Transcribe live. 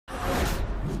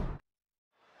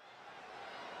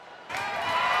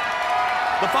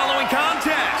The following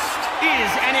contest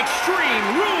is an Extreme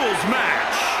Rules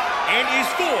match and is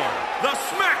for the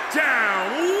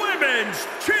SmackDown Women's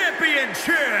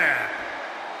Championship.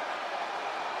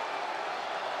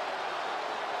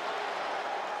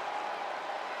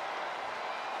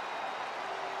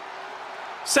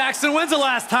 Saxton, when's the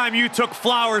last time you took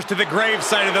flowers to the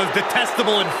gravesite of those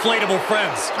detestable inflatable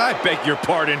friends? I beg your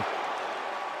pardon.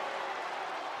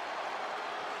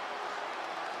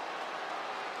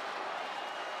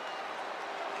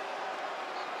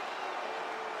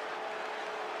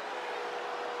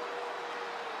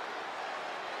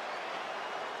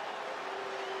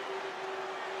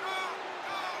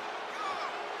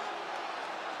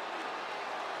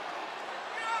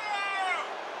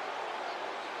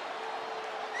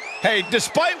 Hey,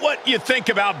 despite what you think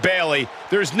about Bayley,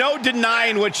 there's no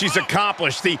denying what she's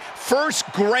accomplished. The first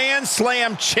Grand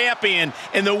Slam champion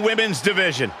in the women's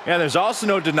division. Yeah, there's also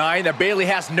no denying that Bayley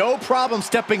has no problem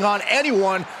stepping on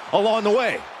anyone along the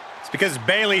way. It's because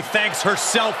Bayley thanks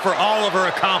herself for all of her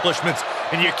accomplishments,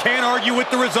 and you can't argue with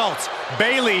the results.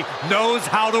 Bayley knows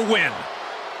how to win.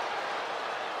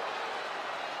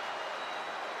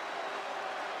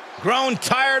 Grown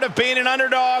tired of being an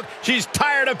underdog. She's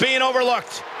tired of being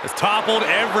overlooked. Has toppled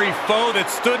every foe that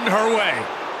stood in her way.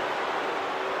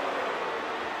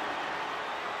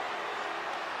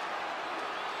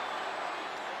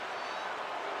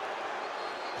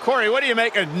 Corey, what do you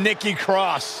make of Nikki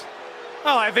Cross?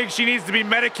 Well, I think she needs to be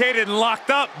medicated and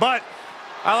locked up, but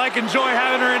I enjoy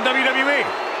having her in WWE.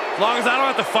 As long as I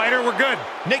don't have to fight her, we're good.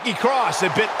 Nikki Cross a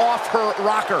bit off her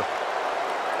rocker.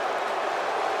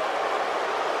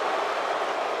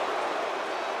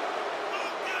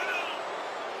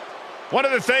 One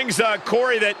of the things,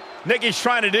 Corey, that Nikki's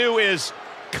trying to do is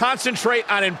concentrate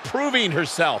on improving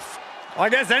herself. Well, I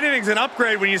guess anything's an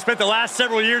upgrade when you spent the last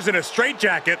several years in a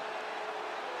straitjacket.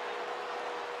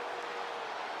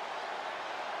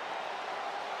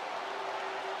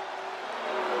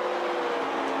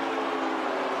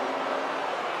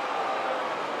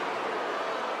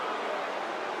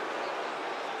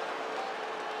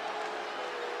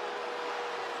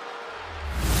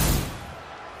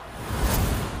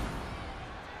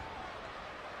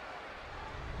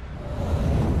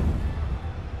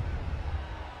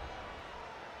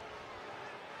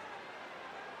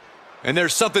 And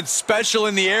there's something special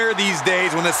in the air these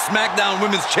days when the SmackDown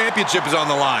Women's Championship is on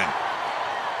the line.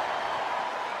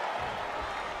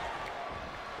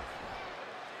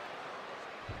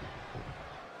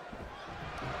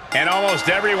 And almost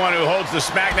everyone who holds the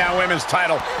SmackDown Women's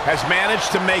title has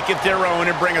managed to make it their own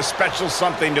and bring a special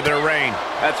something to their reign.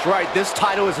 That's right. This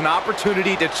title is an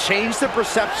opportunity to change the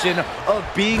perception of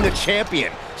being a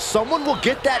champion. Someone will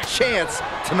get that chance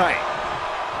tonight.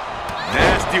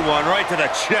 Nasty one right to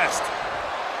the chest.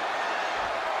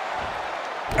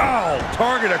 Oh,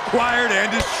 target acquired and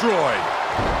destroyed.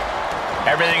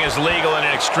 Everything is legal in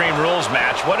an Extreme Rules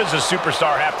match. What does a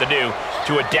superstar have to do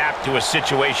to adapt to a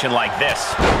situation like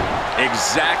this?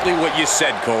 Exactly what you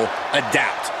said, Cole.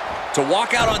 Adapt. To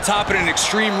walk out on top in an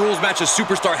Extreme Rules match, a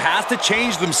superstar has to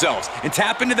change themselves and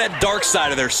tap into that dark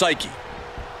side of their psyche.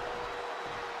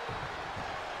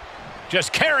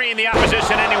 Just carrying the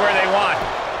opposition anywhere they want.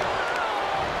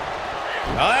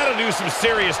 Now that'll do some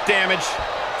serious damage.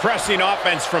 Pressing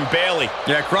offense from Bayley.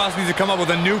 Yeah, Cross needs to come up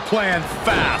with a new plan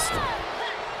fast.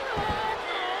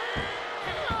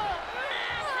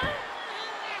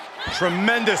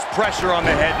 Tremendous pressure on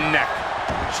the head and neck.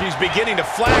 She's beginning to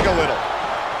flag a little.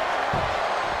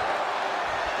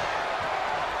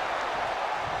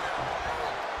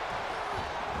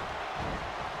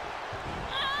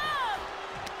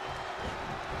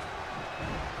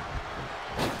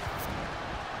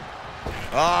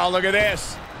 Oh, look at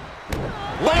this.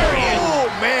 Lariat. Oh,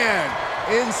 man.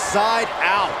 Inside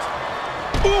out.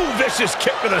 Ooh, vicious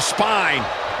kick to the spine.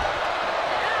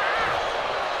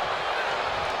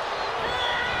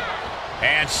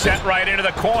 And set right into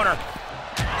the corner.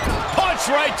 Punch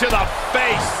right to the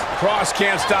face. Cross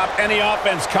can't stop any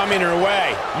offense coming her way.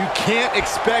 You can't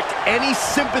expect any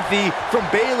sympathy from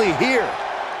Bayley here.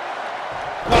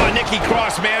 Oh, Nikki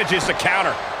Cross manages to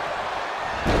counter.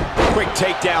 Quick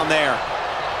takedown there.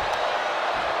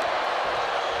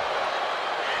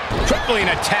 Crippling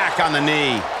attack on the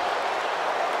knee.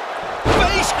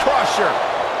 Face crusher.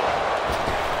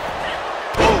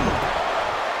 Boom.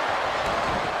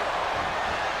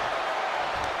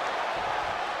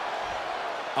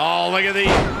 Oh, look at the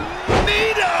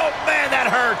knee. Oh, man, that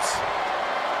hurts.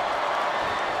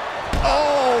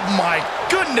 Oh, my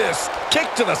goodness.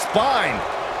 Kick to the spine.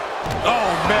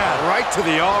 Oh, man, right to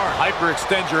the arm.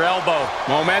 Hyperextend your elbow.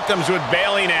 Momentum's with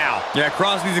Bayley now. Yeah,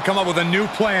 Cross needs to come up with a new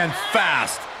plan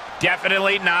fast.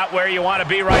 Definitely not where you want to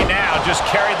be right now. Just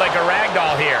carried like a rag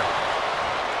doll here.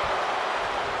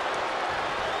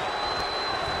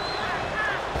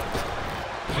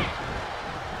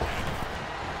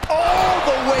 All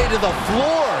the way to the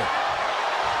floor.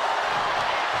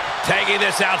 Taking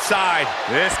this outside.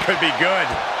 This could be good.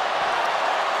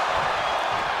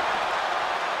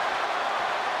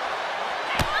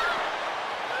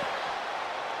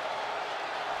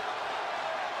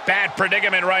 Bad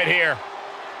predicament right here.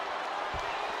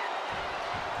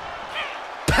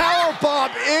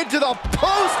 Powerbomb into the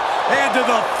post and to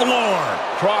the floor.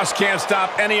 Cross can't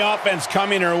stop any offense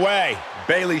coming her way.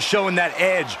 Bayley showing that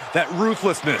edge, that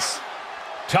ruthlessness.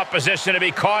 Tough position to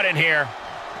be caught in here.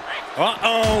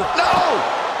 Uh-oh. No!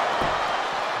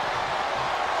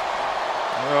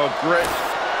 Oh, great.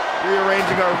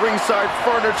 Rearranging our ringside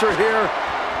furniture here.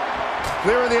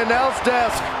 Clearing the announce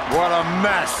desk. What a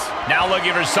mess. Now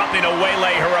looking for something to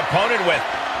waylay her opponent with.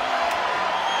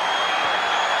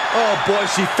 Oh, boy,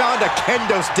 she found a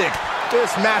kendo stick.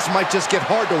 This match might just get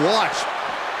hard to watch.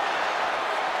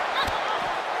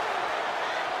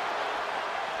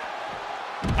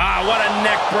 Ah, what a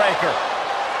neck breaker.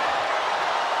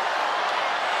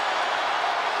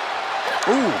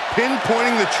 Ooh,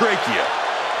 pinpointing the trachea.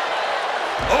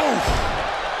 Oh!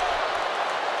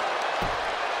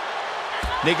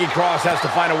 Nikki Cross has to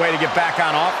find a way to get back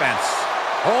on offense.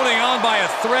 Holding on by a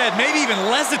thread, maybe even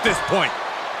less at this point.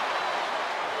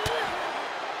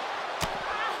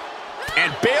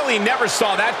 And Bayley never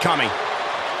saw that coming.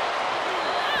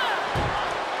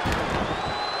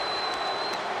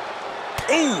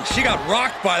 Ooh, she got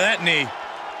rocked by that knee.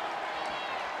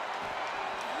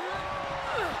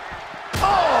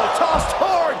 Oh, tossed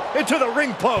hard into the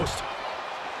ring post.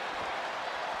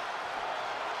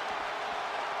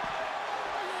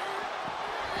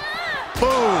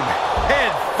 Boom,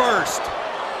 head first.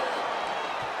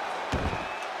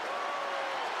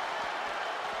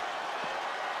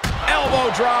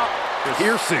 Elbow drop.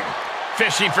 Piercing.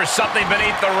 Fishing for something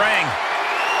beneath the ring.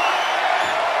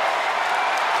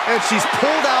 And she's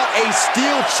pulled out a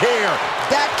steel chair.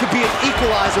 That could be an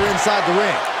equalizer inside the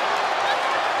ring.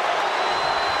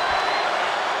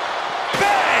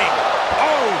 Bang!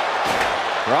 Oh!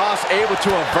 Ross able to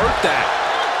avert that.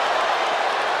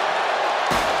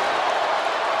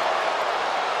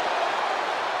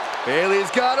 Bayley's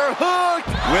got her hooked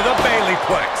with a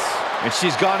Bayleyplex. And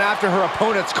she's gone after her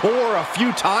opponent's core a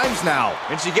few times now.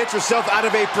 And she gets herself out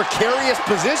of a precarious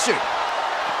position.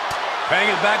 Paying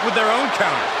it back with their own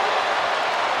counter.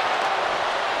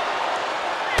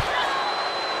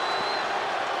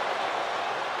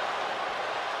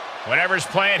 Whatever's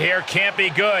playing here can't be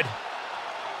good.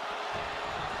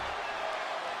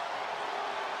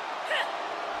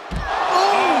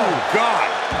 Oh, God.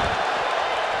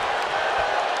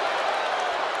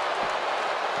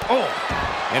 Oh.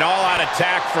 An all-out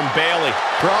attack from Bayley.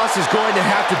 Cross is going to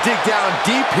have to dig down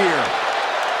deep here.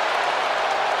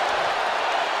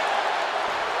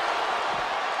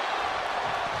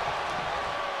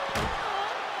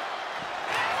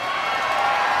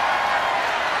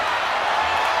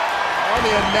 On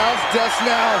the announce desk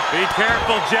now. Be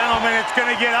careful, gentlemen. It's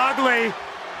going to get ugly.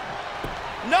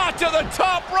 Not to the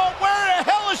top rope. Where the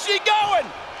hell is she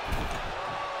going?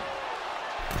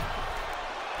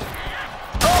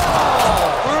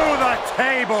 Through the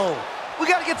table. We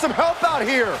got to get some help out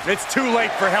here. It's too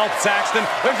late for help, Saxton.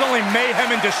 There's only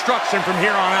mayhem and destruction from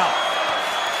here on out.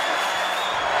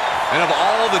 And of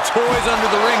all the toys under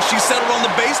the ring, she settled on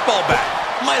the baseball bat.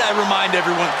 Might I remind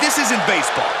everyone, this isn't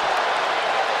baseball.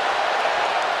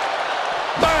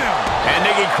 Bam! And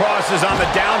Nikki Cross is on the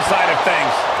downside of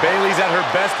things. Bayley's at her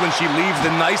best when she leaves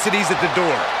the niceties at the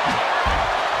door.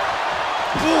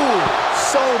 Ooh,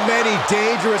 so many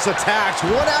dangerous attacks,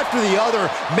 one after the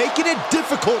other, making it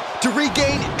difficult to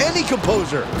regain any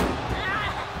composure.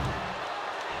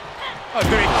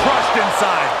 Getting crushed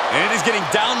inside. And it is getting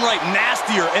downright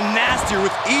nastier and nastier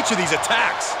with each of these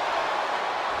attacks.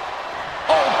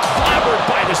 Oh, clobbered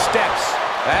by the steps.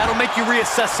 That'll make you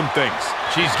reassess some things.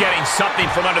 She's getting something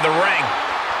from under the ring.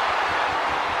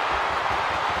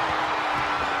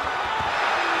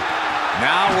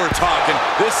 Now we're talking.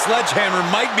 This sledgehammer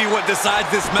might be what decides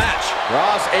this match.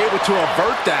 Ross able to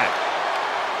avert that.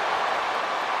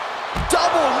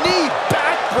 Double knee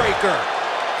backbreaker.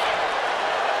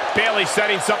 Bayley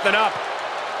setting something up.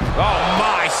 Oh,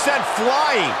 my, sent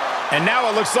flying. And now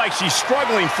it looks like she's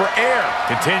struggling for air.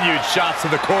 Continued shots to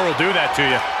the core will do that to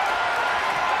you.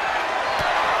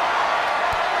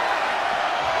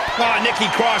 Oh, Nikki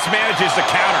Cross manages the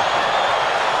counter.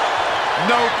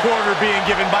 No quarter being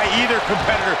given by either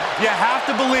competitor. You have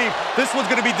to believe this one's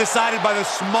going to be decided by the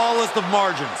smallest of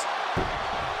margins.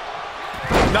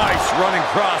 Nice running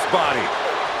crossbody.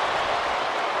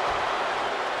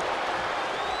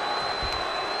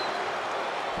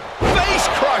 Face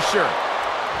crusher.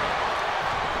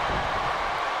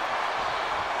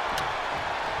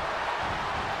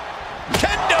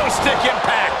 Kendo stick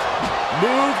impact.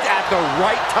 Moved at the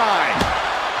right time.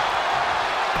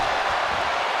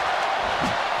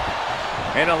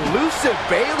 An elusive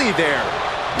Bayley there.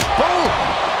 Boom!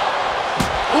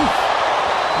 Oof.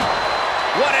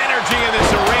 What energy in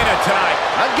this arena tonight.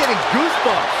 I'm getting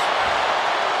goosebumps.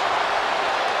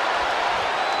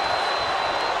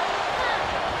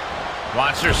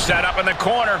 Wants her set up in the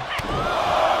corner.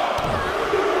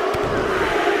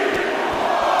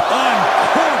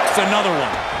 Uncorks another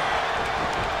one.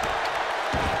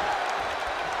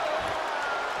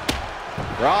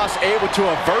 Ross able to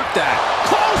avert that.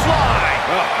 Clothesline.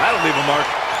 Oh, that'll leave a mark.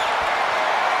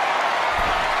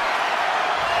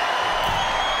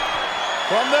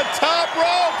 From the top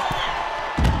rope.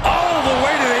 All the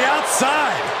way to the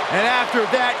outside. And after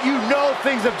that, you know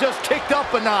things have just kicked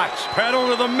up a notch. Pedal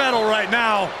to the metal right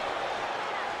now.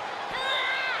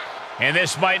 And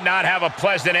this might not have a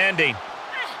pleasant ending.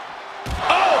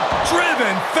 Oh,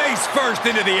 driven face first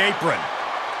into the apron.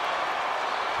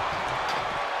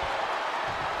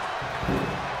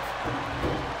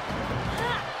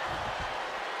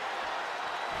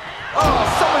 Oh,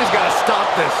 somebody's got to stop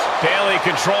this. Bayley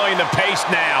controlling the pace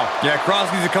now. Yeah,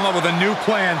 Cross needs to come up with a new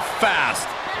plan fast.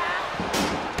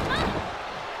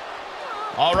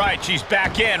 All right, she's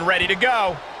back in, ready to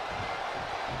go.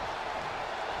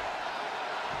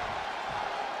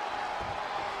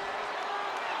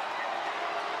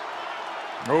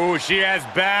 Oh, she has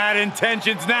bad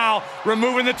intentions now,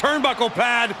 removing the turnbuckle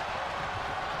pad.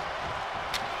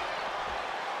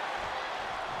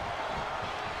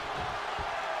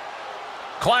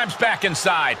 Climbs back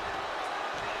inside.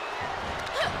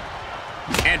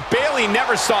 And Bayley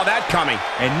never saw that coming.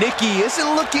 And Nikki isn't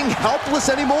looking helpless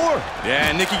anymore. Yeah,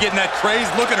 Nikki getting that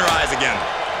crazed look in her eyes again.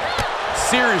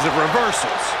 Series of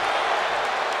reversals.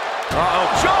 Uh-oh,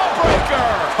 jawbreaker!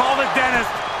 Call the dentist.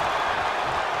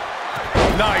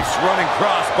 Nice running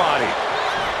crossbody.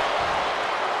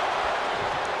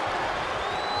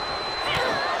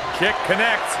 Kick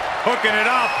connects, hooking it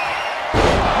up.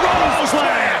 Rose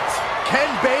plant. Can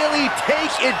Bayley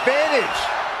take advantage?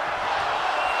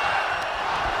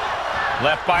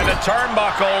 Left by the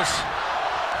turnbuckles.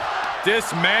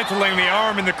 Dismantling the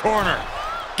arm in the corner.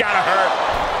 Gotta hurt.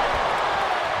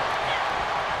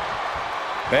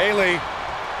 Bayley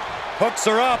hooks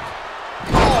her up.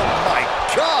 Oh my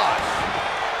gosh!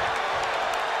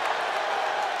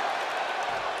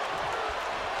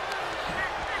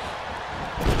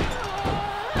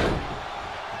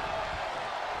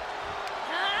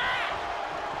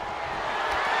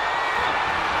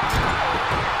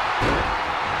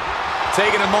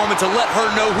 Taking a moment to let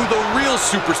her know who the real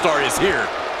superstar is here.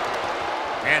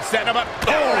 And setting him up.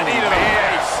 Oh, a knee to the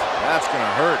face. That's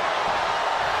gonna hurt.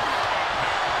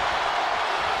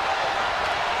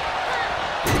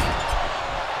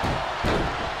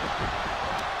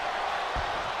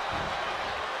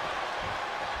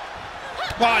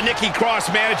 Oh, Nikki Cross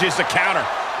manages the counter.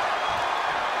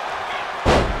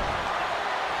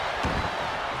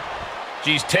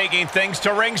 She's taking things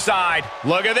to ringside.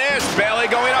 Look at this, Bayley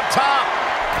going up top.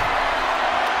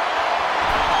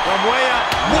 From way up.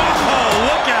 Whoa,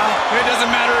 look out. It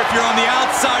doesn't matter if you're on the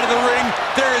outside of the ring.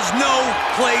 There is no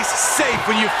place safe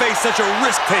when you face such a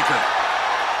risk taker.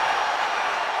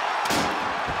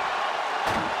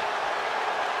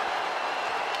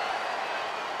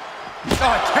 Oh,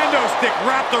 a kendo stick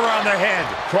wrapped around the head.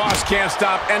 Cross can't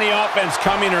stop any offense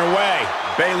coming her way.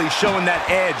 Bayley showing that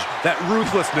edge, that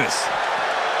ruthlessness.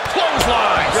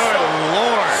 Clothesline. Good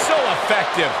Lord. So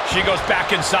effective. She goes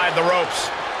back inside the ropes.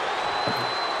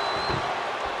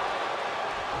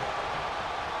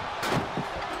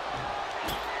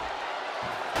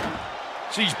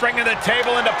 She's bringing the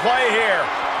table into play here.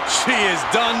 She is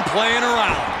done playing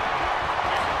around.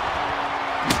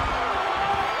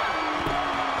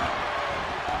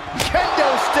 Kendo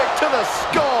stick to the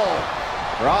skull.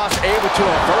 Ross able to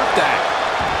avert that.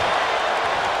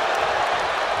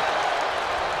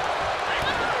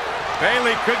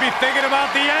 Bayley could be thinking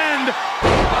about the end.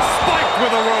 Spiked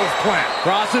with a rose plant.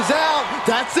 Cross is out.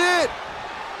 That's it.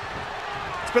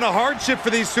 It's been a hardship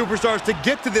for these superstars to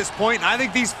get to this point, and I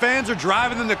think these fans are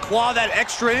driving them to claw that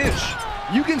extra inch.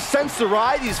 You can sense the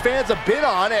ride these fans have been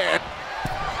on.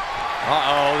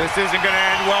 Uh-oh, this isn't going to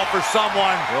end well for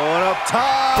someone. Going up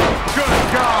top. Good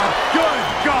God, good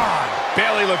God.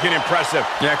 Bayley looking impressive.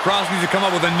 Yeah, Cross needs to come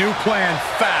up with a new plan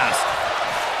fast.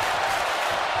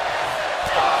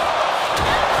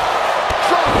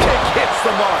 Drop kick hits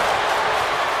the mark.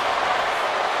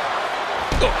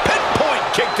 Pinpoint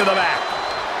kick to the back.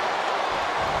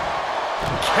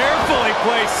 Carefully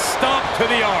placed stomp to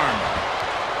the arm.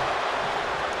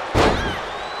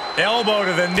 Elbow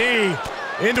to the knee,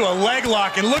 into a leg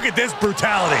lock, and look at this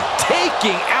brutality.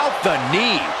 Taking out the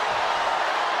knee.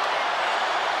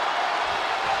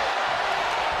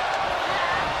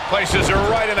 Places her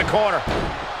right in the corner.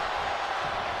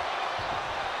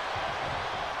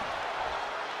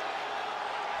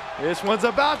 This one's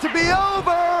about to be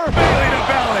over.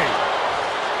 Bayley-To-Belly.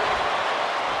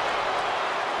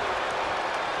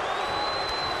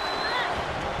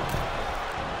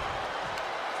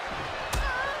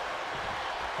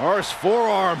 Harsh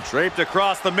forearm. Draped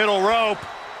across the middle rope.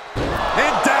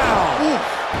 And down. Ooh.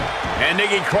 And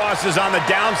Nikki Cross is on the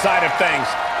downside of things.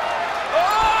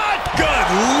 Good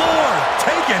Lord,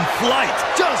 taking flight.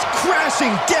 Just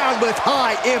crashing down with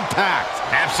high impact.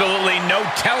 Absolutely no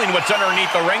telling what's underneath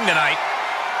the ring tonight.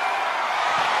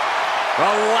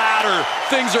 The ladder.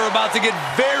 Things are about to get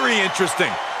very interesting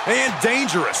and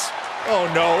dangerous. Oh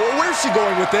no, where's she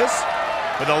going with this?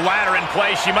 With a ladder in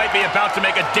place, she might be about to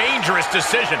make a dangerous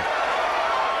decision.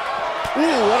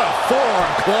 Ooh, what a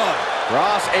forearm club.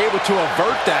 Ross able to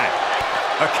avert that.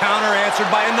 A counter answered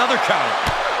by another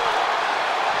counter.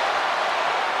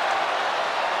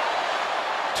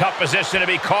 Tough position to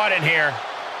be caught in here.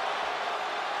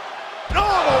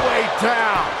 All the way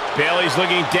down. Bayley's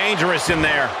looking dangerous in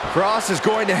there. Cross is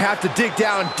going to have to dig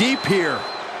down deep here.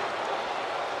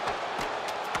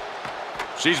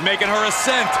 She's making her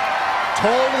ascent.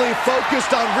 Totally focused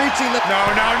on reaching the... No,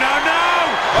 no, no, no!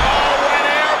 Oh, an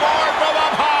airborne from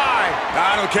up high.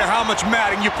 I don't care how much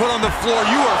matting you put on the floor,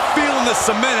 you are feeling the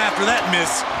cement after that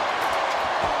miss.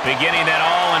 Beginning that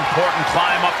all-important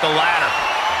climb up the ladder.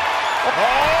 Oh,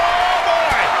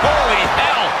 boy. Holy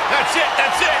hell! That's it,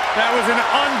 that's it! That was an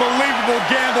unbelievable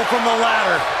gamble from the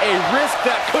ladder. A risk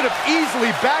that could have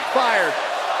easily backfired.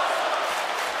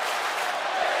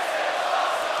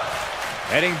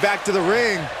 Heading back to the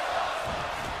ring.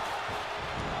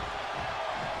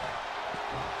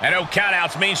 And no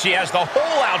countouts means she has the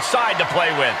whole outside to play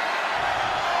with.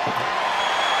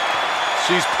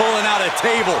 She's pulling out a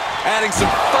table, adding some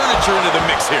furniture into the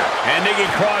mix here. And Nikki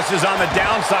Cross is on the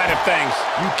downside of things.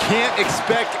 You can't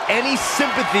expect any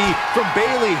sympathy from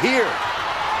Bayley here.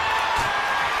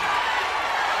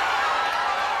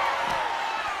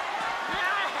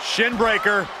 Shin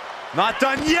breaker. Not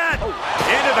done yet.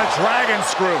 Into the dragon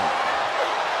screw.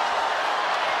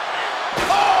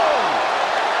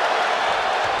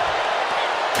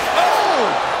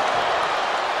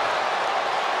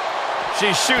 She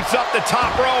shoots up the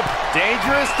top rope.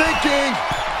 Dangerous thinking.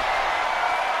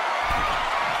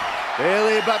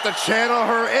 Bayley about to channel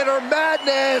her inner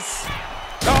madness.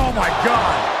 Oh, my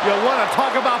God. You want to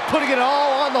talk about putting it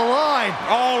all on the line.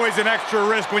 Always an extra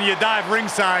risk when you dive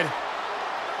ringside.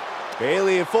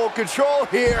 Bayley in full control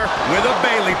here. With a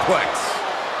Bayley-Plex.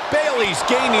 Bayley's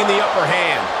gaining the upper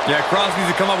hand. Yeah, Cross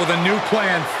needs to come up with a new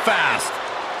plan fast.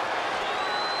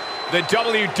 The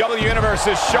WWE Universe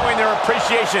is showing their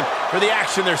appreciation for the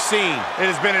action they're seeing.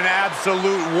 It has been an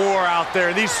absolute war out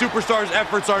there. These superstars'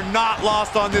 efforts are not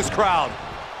lost on this crowd.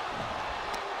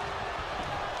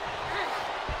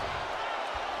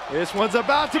 This one's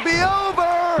about to be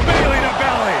over.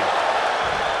 Bayley-To-Belly.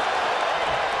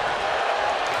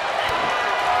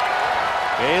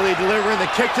 Bayley delivering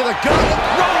the kick to the gut.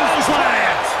 Rose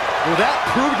lands. Will that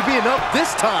prove to be enough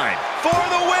this time? For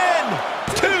the win!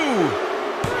 2.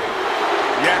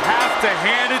 You have to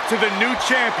hand it to the new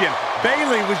champion.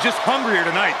 Bayley was just hungrier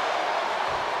tonight.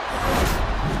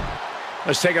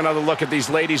 Let's take another look at these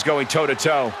ladies going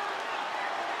toe-to-toe.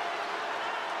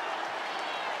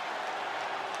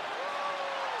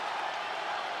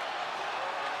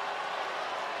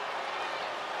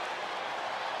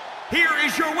 Here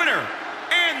is your winner,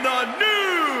 and the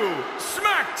new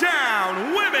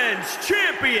SmackDown Women's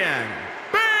Champion,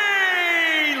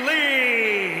 Bayley!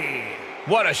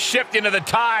 What a shift into the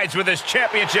tides with this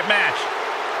championship match.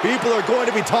 People are going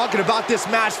to be talking about this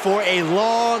match for a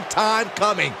long time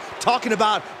coming. Talking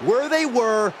about where they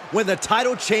were when the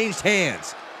title changed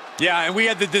hands. Yeah, and we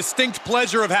had the distinct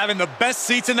pleasure of having the best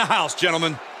seats in the house,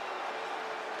 gentlemen.